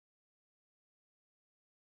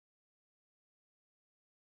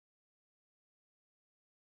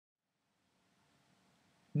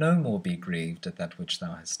no more be grieved at that which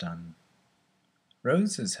thou hast done.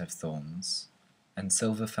 Roses have thorns, and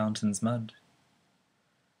silver fountains mud.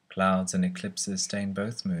 Clouds and eclipses stain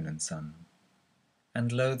both moon and sun,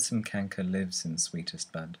 and loathsome canker lives in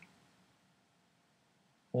sweetest bud.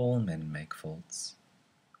 All men make faults,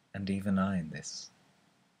 and even I in this,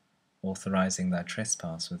 authorizing thy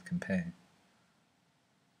trespass with compare.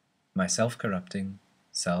 Myself corrupting,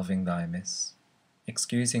 salving thy amiss,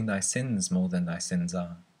 excusing thy sins more than thy sins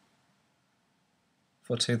are.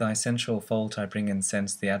 For to thy sensual fault I bring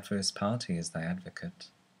incense, the adverse party is thy advocate,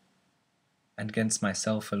 and 'gainst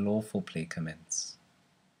myself a lawful plea commence.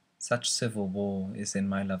 Such civil war is in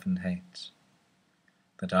my love and hate,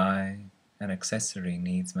 that I an accessary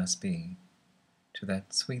needs must be to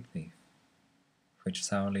that sweet thief which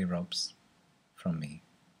sourly robs from me.